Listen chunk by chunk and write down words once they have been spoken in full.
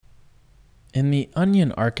In the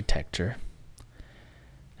onion architecture,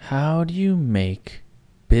 how do you make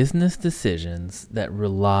business decisions that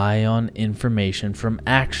rely on information from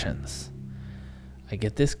actions? I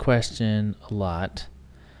get this question a lot,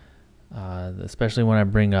 especially when I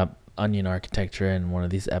bring up onion architecture in one of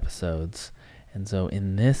these episodes. And so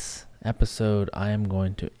in this episode, I am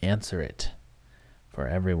going to answer it for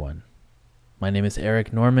everyone. My name is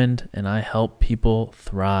Eric Normand, and I help people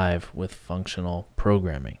thrive with functional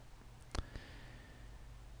programming.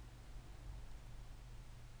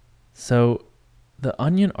 So the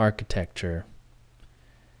onion architecture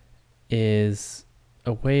is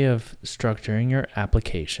a way of structuring your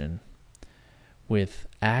application with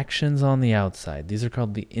actions on the outside. These are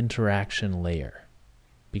called the interaction layer,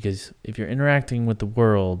 because if you're interacting with the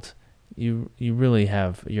world, you really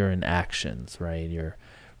you're in actions, right? You're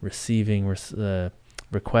receiving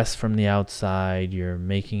requests from the outside, you're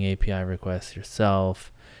making API requests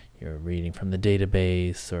yourself, you're reading from the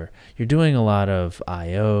database, or you're doing a lot of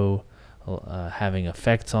I/O, having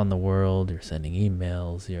effects on the world, you're sending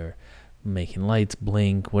emails, you're making lights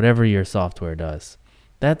blink, whatever your software does.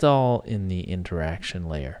 That's all in the interaction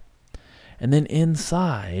layer. And then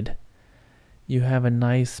inside, you have a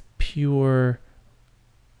nice, pure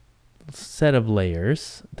set of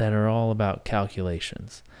layers that are all about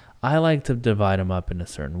calculations. I like to divide them up in a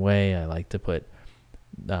certain way. I like to put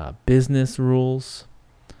business rules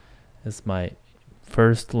as my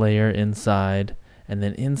first layer inside, and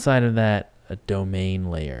then inside of that, a domain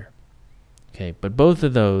layer. Okay, but both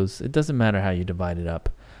of those, it doesn't matter how you divide it up,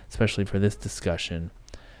 especially for this discussion.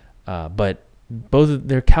 But both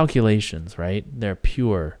they're calculations, right? They're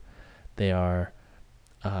pure. They are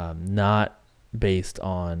not based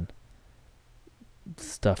on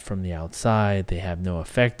stuff from the outside. They have no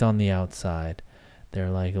effect on the outside.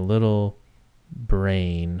 They're like a little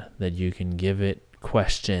brain that you can give it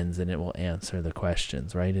questions and it will answer the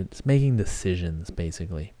questions, right? It's making decisions,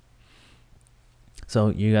 basically. So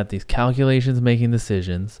you got these calculations making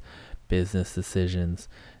decisions, business decisions,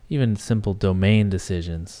 even simple domain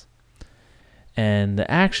decisions. And the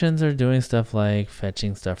actions are doing stuff like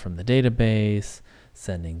fetching stuff from the database,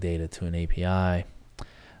 sending data to an API.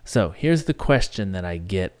 So here's the question that I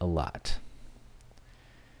get a lot.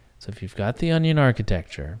 So if you've got the onion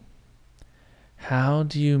architecture, how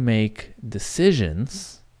do you make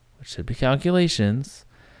decisions, which should be calculations,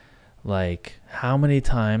 like how many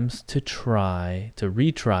times to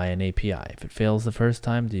retry an API? If it fails the first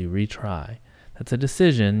time, do you retry? That's a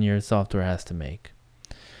decision your software has to make.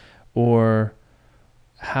 Or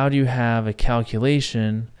how do you have a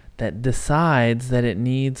calculation that decides that it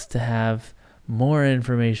needs to have more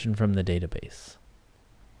information from the database?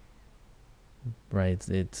 Right?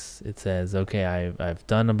 It says, okay, I've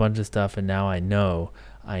done a bunch of stuff and now I know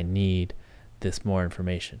I need this more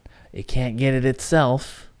information. It can't get it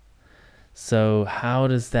itself. So how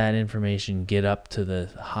does that information get up to the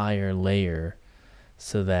higher layer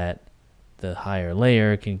so that the higher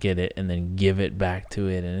layer can get it and then give it back to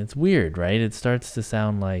it? And it's weird, right? It starts to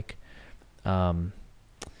sound like a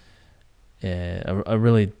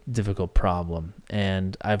really difficult problem.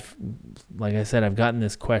 And like I said, I've gotten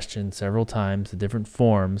this question several times in different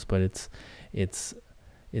forms, but I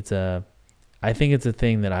think it's a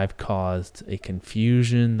thing that I've caused, a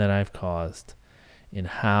confusion that I've caused in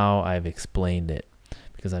how I've explained it,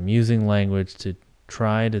 because I'm using language to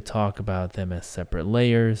try to talk about them as separate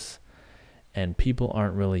layers, and people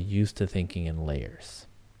aren't really used to thinking in layers.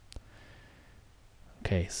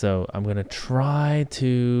 Okay, so I'm going to try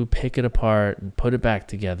to pick it apart and put it back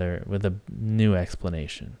together with a new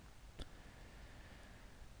explanation.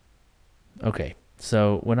 Okay,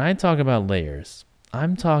 so when I talk about layers,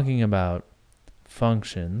 I'm talking about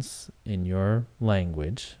functions in your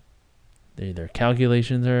language. They're either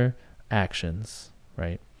calculations or actions,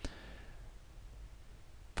 right?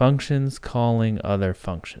 Functions calling other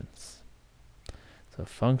functions. So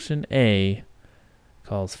function A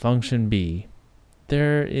calls function B.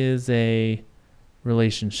 There is a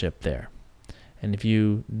relationship there. And if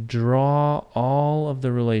you draw all of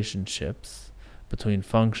the relationships between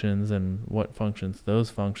functions and what functions those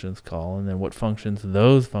functions call, and then what functions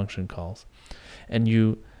those function calls, and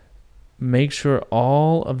you make sure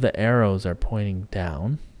all of the arrows are pointing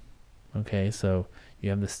down, okay? So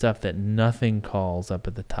you have the stuff that nothing calls up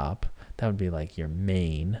at the top. That would be like your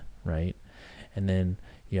main, right? And then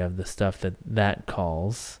you have the stuff that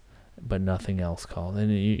calls, but nothing else calls.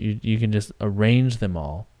 And you can just arrange them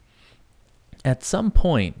all. At some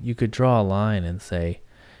point, you could draw a line and say,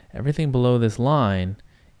 everything below this line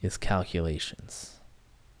is calculations,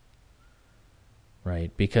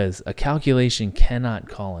 right? Because a calculation cannot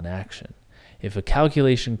call an action. If a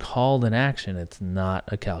calculation called an action, it's not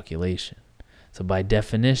a calculation. So by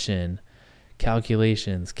definition,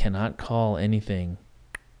 calculations cannot call anything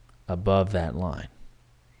above that line.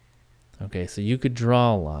 Okay, so you could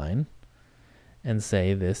draw a line and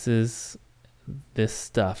say this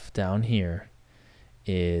stuff down here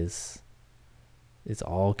is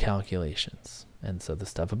all calculations. And so the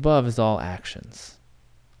stuff above is all actions.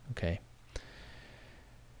 Okay.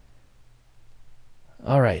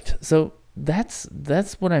 All right. So that's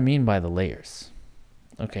what I mean by the layers.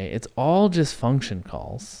 Okay, it's all just function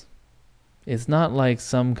calls. It's not like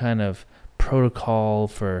some kind of protocol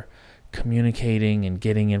for communicating and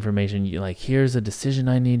getting information. You like, here's a decision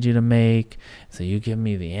I need you to make. So you give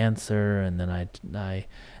me the answer, and then I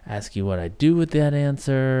ask you what I do with that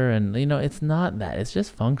answer. And it's not that. It's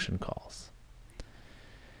just function calls.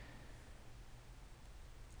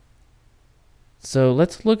 So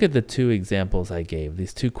let's look at the two examples I gave,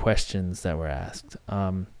 these two questions that were asked.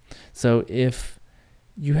 So if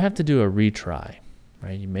you have to do a retry,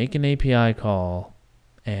 right? You make an API call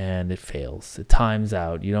and it fails. It times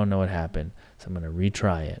out. You don't know what happened. So I'm going to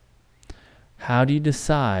retry it. How do you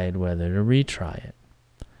decide whether to retry it?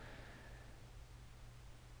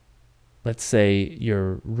 Let's say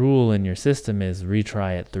your rule in your system is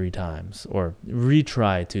retry it 3 times or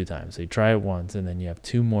retry 2 times. So you try it once and then you have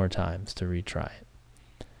 2 more times to retry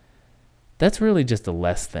it. That's really just a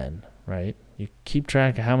less than, right? You keep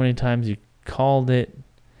track of how many times you called it,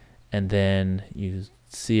 and then you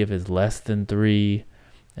see if it's less than 3,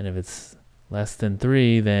 and if it's less than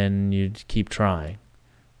 3, then you keep trying,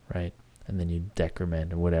 right? And then you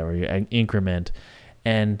decrement or whatever, you increment,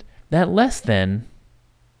 and that less than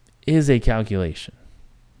is a calculation,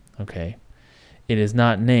 okay? It is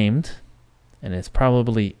not named, and it's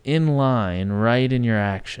probably in line right in your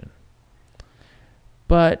action,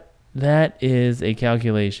 but that is a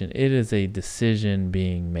calculation. It is a decision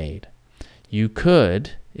being made. You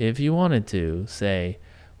could, if you wanted to, say,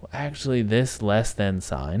 well, actually this less than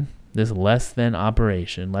sign, this less than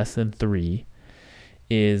operation, less than 3,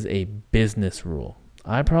 is a business rule.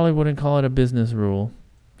 I probably wouldn't call it a business rule.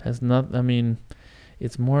 It's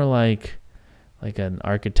more like an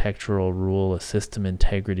architectural rule, a system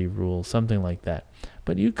integrity rule, something like that.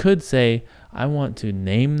 But you could say, I want to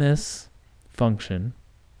name this function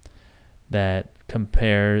that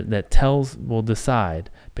will decide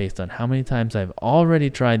based on how many times I've already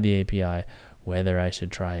tried the API whether I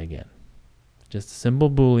should try again. Just a simple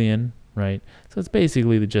Boolean, right? So it's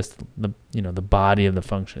basically just the body of the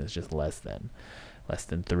function is just less than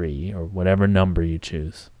 3 or whatever number you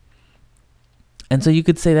choose. And so you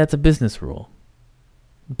could say that's a business rule.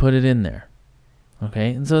 Put it in there.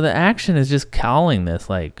 Okay? And so the action is just calling this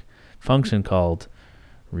like function called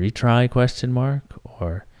retry ?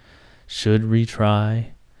 Or should retry,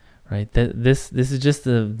 right? This is just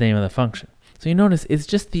the name of the function. So you notice it's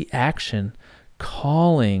just the action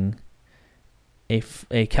calling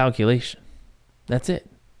a calculation. That's it.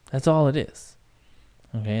 That's all it is.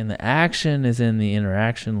 Okay, and the action is in the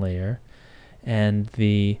interaction layer, and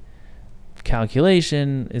the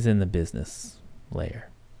calculation is in the business layer.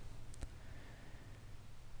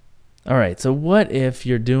 All right, so what if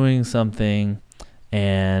you're doing something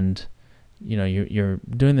and you're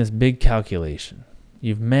doing this big calculation.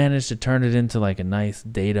 You've managed to turn it into like a nice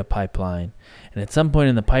data pipeline. And at some point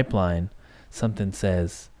in the pipeline, something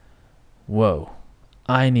says, whoa,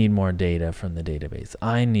 I need more data from the database.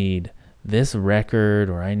 I need this record,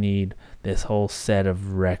 or I need this whole set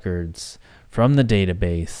of records from the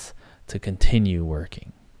database to continue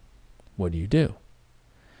working. What do you do?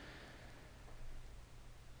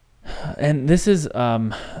 And this is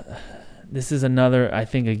another, I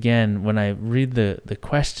think, again, when I read the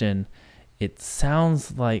question, it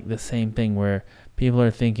sounds like the same thing where people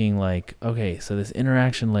are thinking like, okay, so this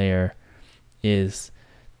interaction layer is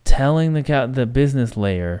telling the business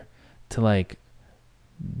layer to like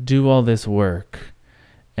do all this work,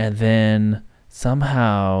 and then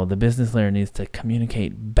somehow the business layer needs to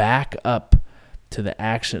communicate back up to the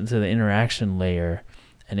interaction layer,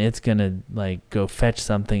 and it's gonna like go fetch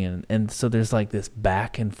something, and so there's like this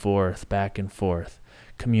back and forth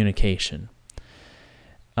communication.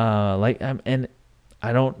 And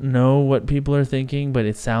I don't know what people are thinking, but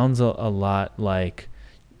it sounds a lot like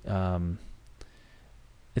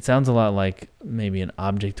maybe an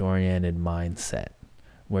object-oriented mindset,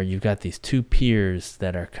 where you've got these two peers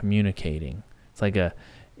that are communicating.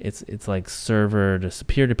 It's like server to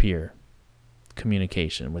peer-to-peer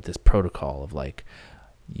communication with this protocol of like,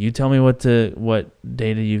 you tell me what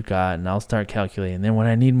data you've got, and I'll start calculating. And then when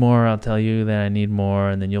I need more, I'll tell you that I need more,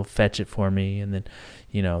 and then you'll fetch it for me. And then,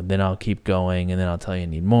 then I'll keep going, and then I'll tell you I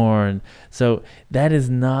need more. And so that is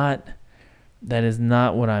not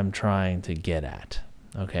what I'm trying to get at.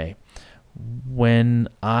 Okay. When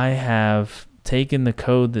I have taken the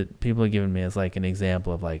code that people have given me as like an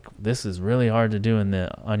example of like, this is really hard to do in the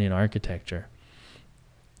Onion architecture.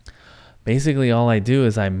 Basically, all I do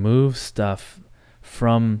is I move stuff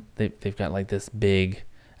from, they've got like this big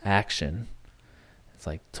action. It's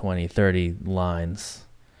like 20, 30 lines.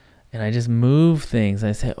 And I just move things.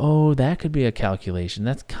 I say, oh, that could be a calculation.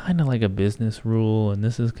 That's kind of like a business rule, and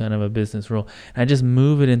this is kind of a business rule. And I just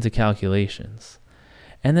move it into calculations.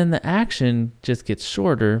 And then the action just gets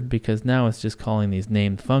shorter because now it's just calling these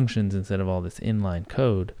named functions instead of all this inline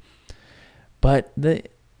code. But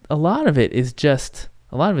a lot of it is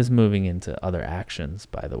moving into other actions,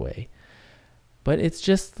 by the way. But it's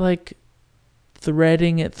just like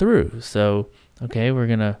threading it through. So, okay, we're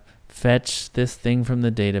going to fetch this thing from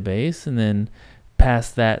the database and then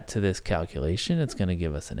pass that to this calculation. It's going to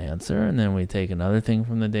give us an answer. And then we take another thing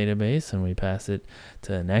from the database and we pass it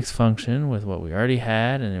to the next function with what we already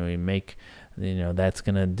had. And then we make, that's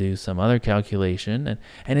going to do some other calculation.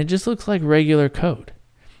 And it just looks like regular code.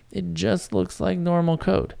 It just looks like normal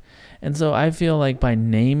code. And so I feel like by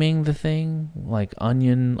naming the thing like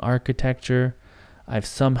Onion architecture, I've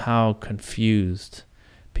somehow confused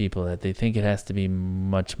people that they think it has to be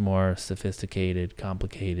much more sophisticated,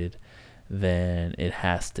 complicated than it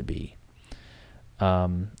has to be.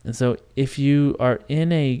 And so if you are in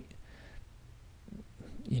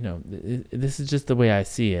this is just the way I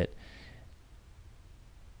see it.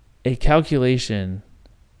 A calculation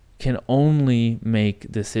can only make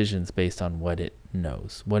decisions based on what it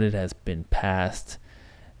knows, what it has been passed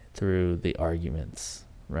through the arguments,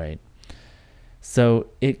 right? So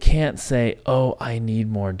it can't say, oh, I need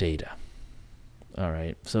more data. All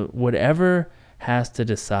right. So whatever has to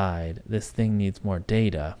decide this thing needs more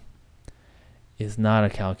data is not a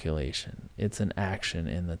calculation. It's an action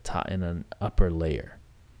in an upper layer.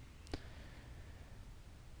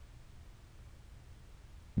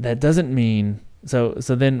 That doesn't mean so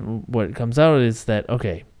then what comes out is that,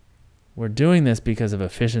 okay, we're doing this because of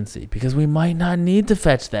efficiency, because we might not need to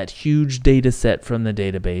fetch that huge data set from the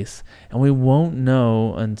database, and we won't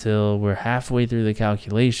know until we're halfway through the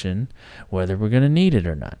calculation whether we're going to need it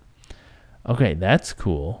or not. Okay, that's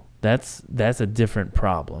cool. That's a different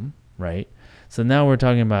problem, right? So now we're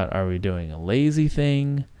talking about, are we doing a lazy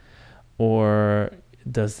thing, or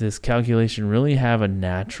does this calculation really have a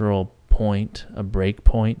natural point, a break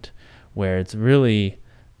point, where it's really,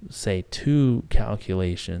 say, two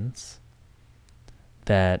calculations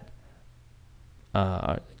that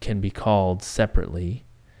can be called separately,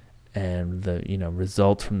 and the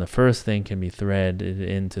result from the first thing can be threaded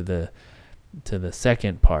into the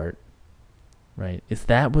second part, right? Is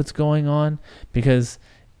that what's going on? Because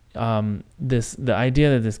the idea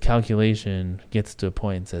that this calculation gets to a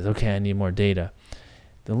point and says, okay, I need more data,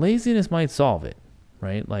 the laziness might solve it,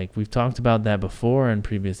 right? Like we've talked about that before in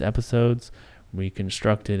previous episodes. We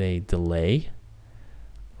constructed a delay,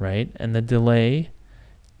 right? And the delay,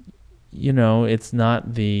 it's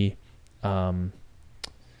not the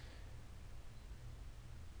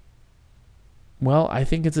I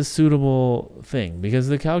think it's a suitable thing because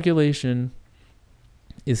the calculation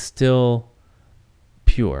is still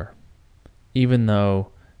pure, even though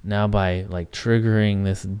now by like triggering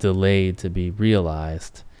this delay to be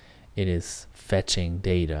realized, it is fetching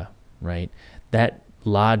data, right? That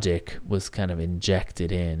logic was kind of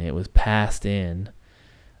injected in. It was passed in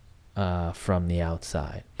from the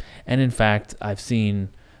outside. And in fact, I've seen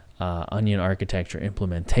Onion architecture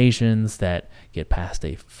implementations that get past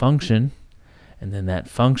a function, and then that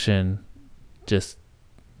function just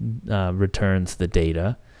returns the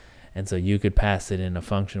data. And so you could pass it in a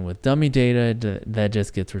function with dummy data that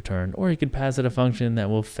just gets returned, or you could pass it a function that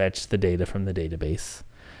will fetch the data from the database,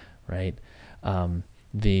 right?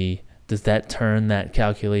 Does that turn that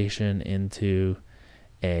calculation into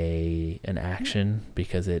an action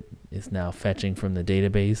because it is now fetching from the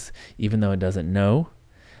database, even though it doesn't know?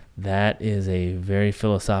 That is a very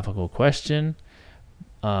philosophical question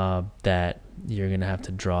that you're going to have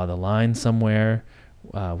to draw the line somewhere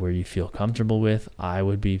where you feel comfortable with. I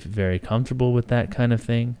would be very comfortable with that kind of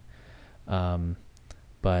thing.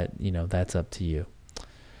 But, that's up to you.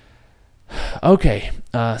 Okay,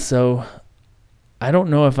 so I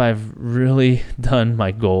don't know if I've really done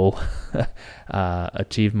my goal,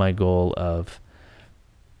 achieved my goal of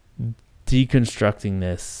deconstructing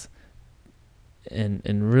this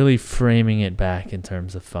and really framing it back in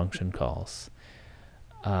terms of function calls.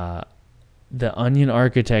 The Onion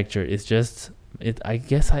architecture is just,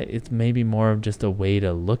 it's maybe more of just a way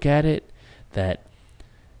to look at it, that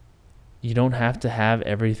you don't have to have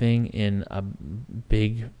everything in a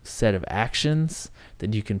big set of actions,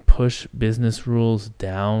 that you can push business rules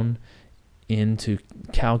down into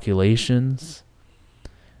calculations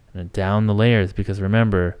and down the layers. Because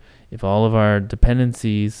remember, if all of our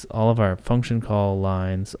dependencies, all of our function call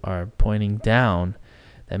lines are pointing down,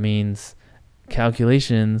 that means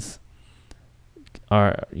calculations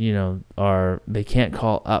they can't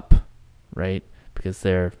call up, right? Because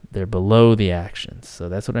they're below the actions. So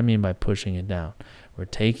that's what I mean by pushing it down. We're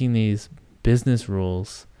taking these business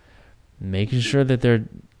rules, making sure that they're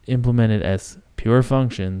implemented as pure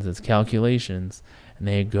functions, as calculations, and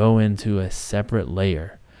they go into a separate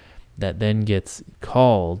layer that then gets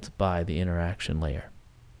called by the interaction layer.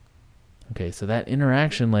 Okay, so that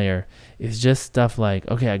interaction layer is just stuff like,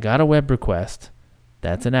 okay, I got a web request.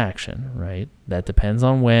 That's an action, right? That depends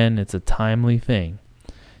on when. It's a timely thing.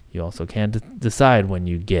 You also can't decide when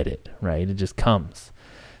you get it, right? It just comes.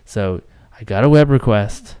 So I got a web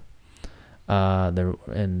request,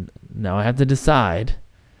 and now I have to decide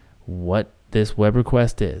what this web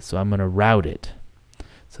request is. So I'm going to route it.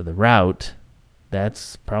 So the route,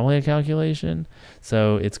 that's probably a calculation.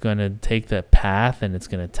 So it's going to take the path and it's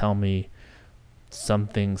going to tell me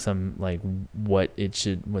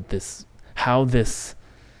how this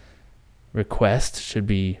request should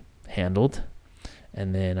be handled.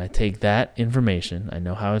 And then I take that information, I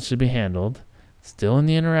know how it should be handled, still in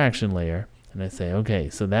the interaction layer, and I say, okay,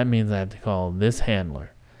 so that means I have to call this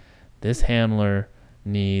handler. This handler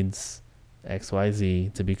needs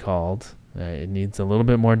XYZ to be called. It needs a little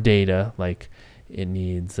bit more data, like it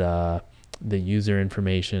needs the user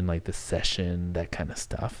information, like the session, that kind of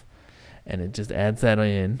stuff. And it just adds that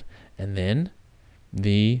in, and then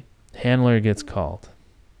the handler gets called.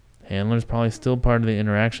 Handler is probably still part of the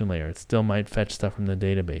interaction layer. It still might fetch stuff from the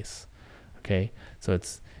database. Okay, so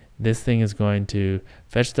this thing is going to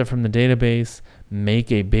fetch stuff from the database,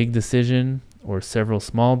 make a big decision or several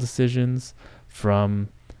small decisions from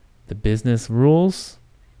the business rules,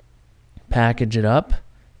 package it up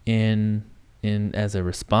in as a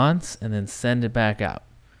response, and then send it back out.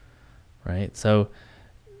 Right? So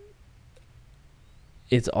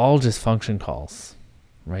it's all just function calls.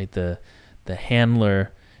 Right? The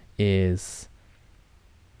handler is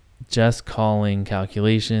just calling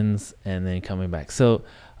calculations and then coming back. So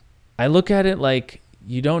I look at it like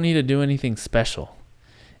you don't need to do anything special,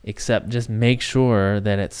 except just make sure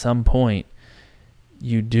that at some point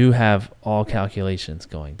you do have all calculations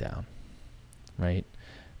going down, right?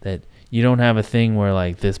 That you don't have a thing where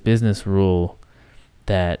like this business rule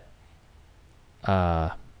that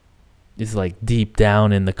is like deep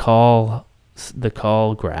down in the call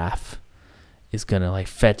graph is going to like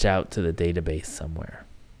fetch out to the database somewhere,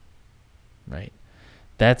 right?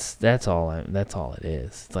 That's all it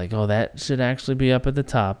is. It's like, oh, that should actually be up at the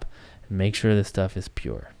top, and make sure this stuff is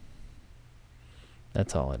pure.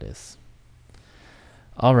 That's all it is.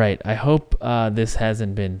 All right, I hope this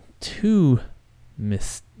hasn't been too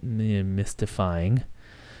mystifying.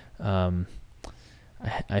 I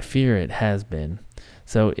fear it has been.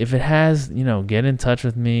 So if it has, get in touch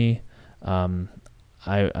with me.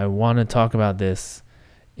 I want to talk about this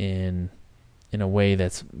in a way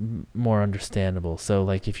that's more understandable. So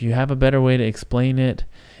like if you have a better way to explain it,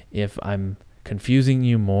 if I'm confusing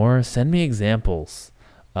you more, send me examples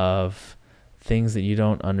of things that you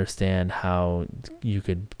don't understand how you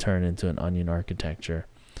could turn into an onion architecture.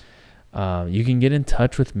 You can get in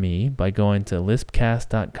touch with me by going to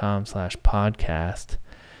lispcast.com/podcast.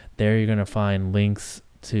 There you're going to find links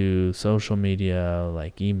to social media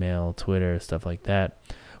like email, Twitter, stuff like that.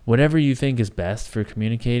 Whatever you think is best for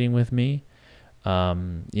communicating with me,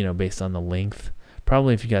 based on the length.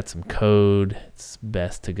 Probably if you got some code, it's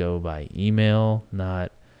best to go by email,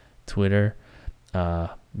 not Twitter.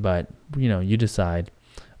 But you decide.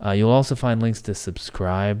 You'll also find links to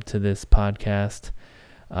subscribe to this podcast.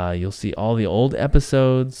 You'll see all the old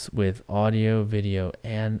episodes with audio, video,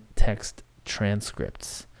 and text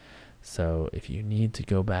transcripts. So if you need to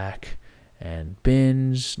go back and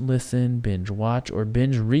binge listen, binge watch, or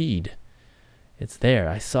binge read, it's there.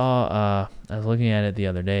 I was looking at it the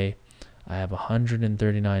other day. I have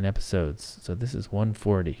 139 episodes, so this is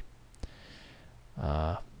 140.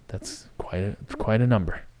 That's quite a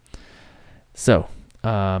number. So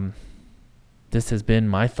this has been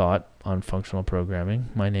my thought on functional programming.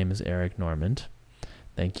 My name is Eric Normand.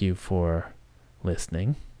 Thank you for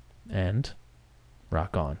listening, and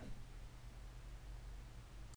rock on.